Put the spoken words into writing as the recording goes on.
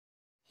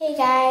Hey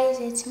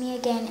guys, it's me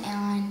again,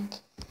 and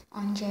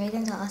I'm Jerry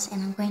Gonzalez,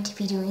 and I'm going to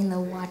be doing the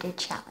water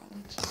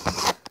challenge.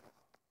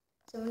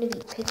 So I'm going to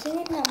be picking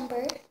a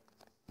number.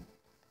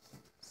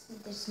 So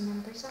there's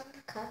numbers on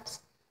the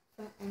cups,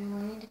 and I'm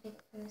going to pick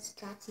from this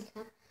Strozzi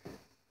cup.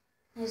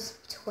 There's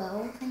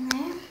 12 in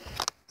there.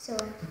 So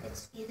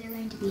it's either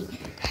going to be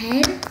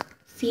head,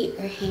 feet,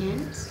 or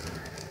hands.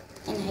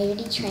 And I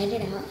already tried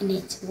it out, and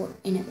it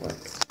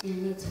works,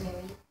 and it's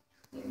very,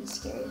 very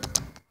scary.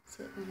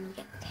 So let me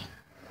get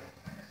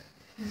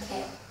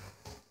Okay.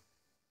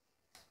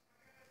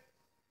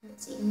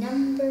 Let's see,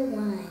 number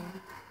 1.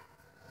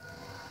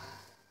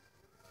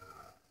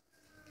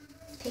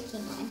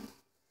 Picking one.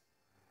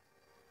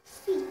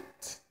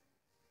 Feet.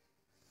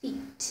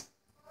 Feet.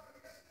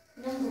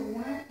 Number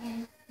 1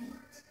 and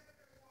feet.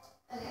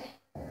 Okay.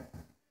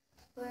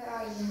 Where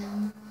are you,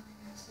 number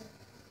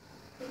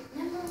 1?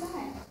 Number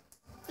 1.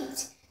 Feet.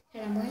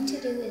 What I'm going to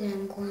do is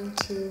I'm going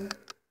to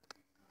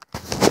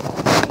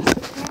place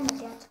the camera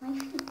down to my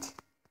feet.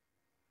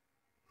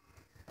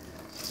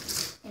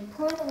 And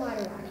pour the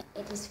water on it.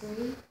 It is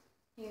very,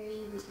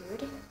 very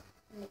weird.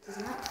 And it does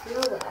not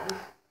feel well.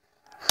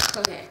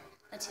 Okay,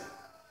 let's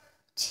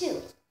see.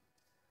 2.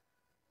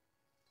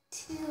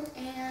 2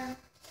 and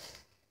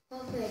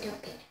hopefully I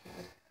don't get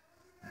head.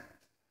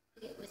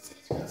 Okay, what's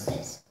this? What's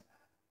this?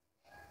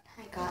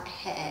 I got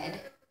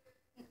head.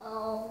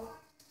 Oh,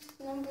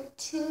 number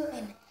 2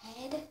 and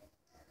head.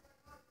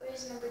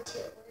 Where's number 2?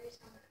 Where's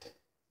number 2?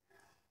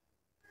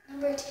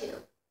 Number 2.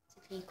 It's a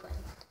pink one.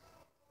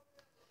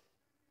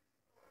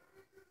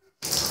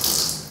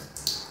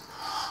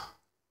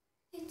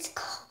 It's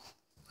cold.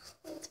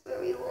 It's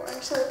very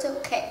warm, so it's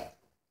okay.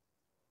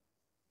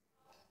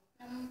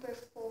 Number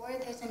 4,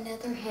 there's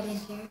another head in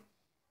here.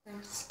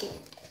 I'm scared.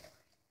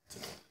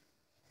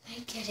 I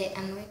get it.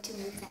 I'm going to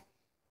move that.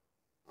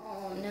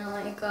 Oh no,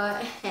 I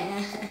got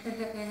head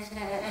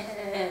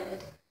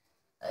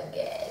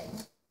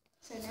again.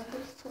 So number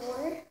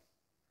 4, and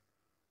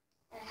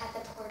I have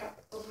to pour it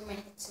up over my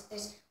head. So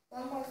there's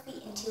 1 more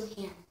feet and 2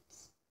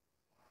 hands.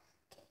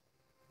 Okay.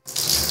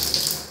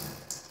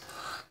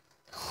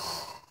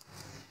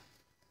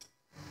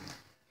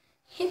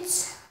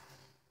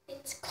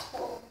 It's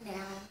cold now.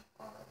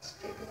 Oh, it's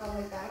dripping on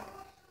my back.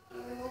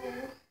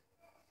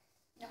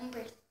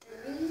 Number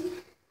 3.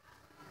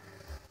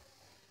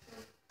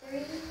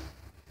 3.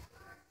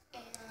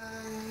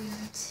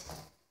 And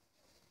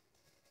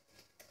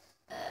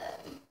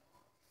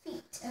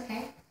feet.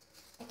 Okay.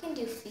 I can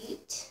do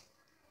feet.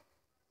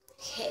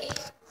 Okay.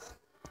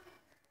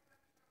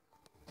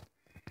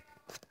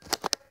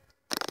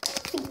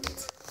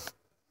 Feet.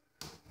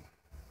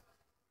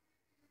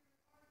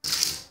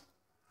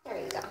 There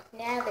you go.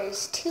 Now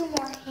there's 2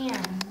 more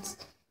hands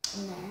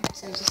in there.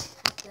 So I just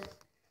have to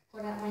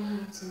hold out my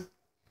hands and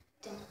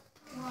dump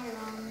water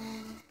on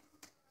them.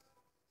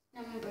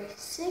 Number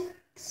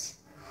 6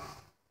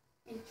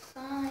 and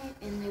 5,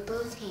 and they're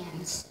both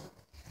hands. So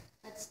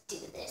let's do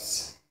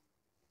this.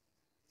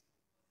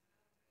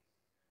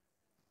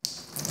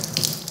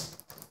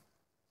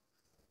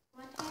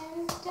 One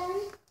hand's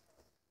done.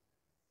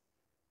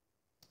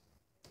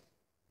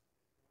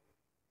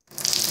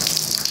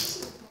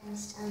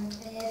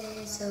 It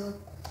is so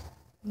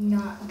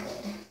not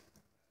good.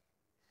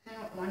 I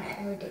don't want to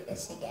ever do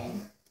this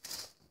again.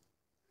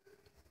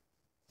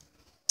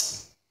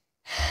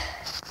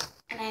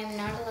 And I am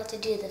not allowed to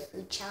do the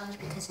food challenge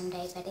because I'm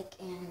diabetic,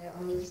 and the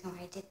only reason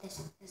why I did this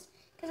is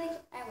because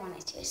I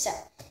wanted to. So,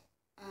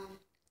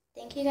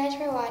 thank you guys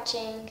for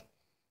watching.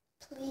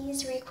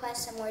 Please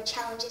request some more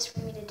challenges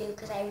for me to do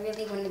because I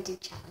really want to do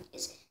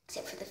challenges,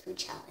 except for the food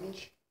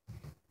challenge.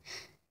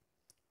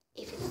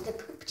 If it's the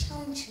poop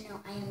challenge,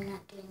 no, I am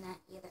not doing that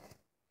either.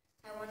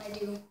 I want to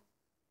do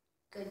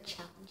good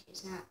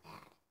challenges, not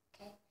bad,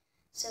 okay?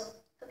 So,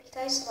 hope you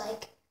guys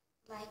like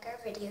our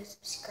video,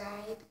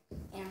 subscribe,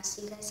 and I'll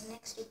see you guys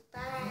next week.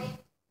 Bye!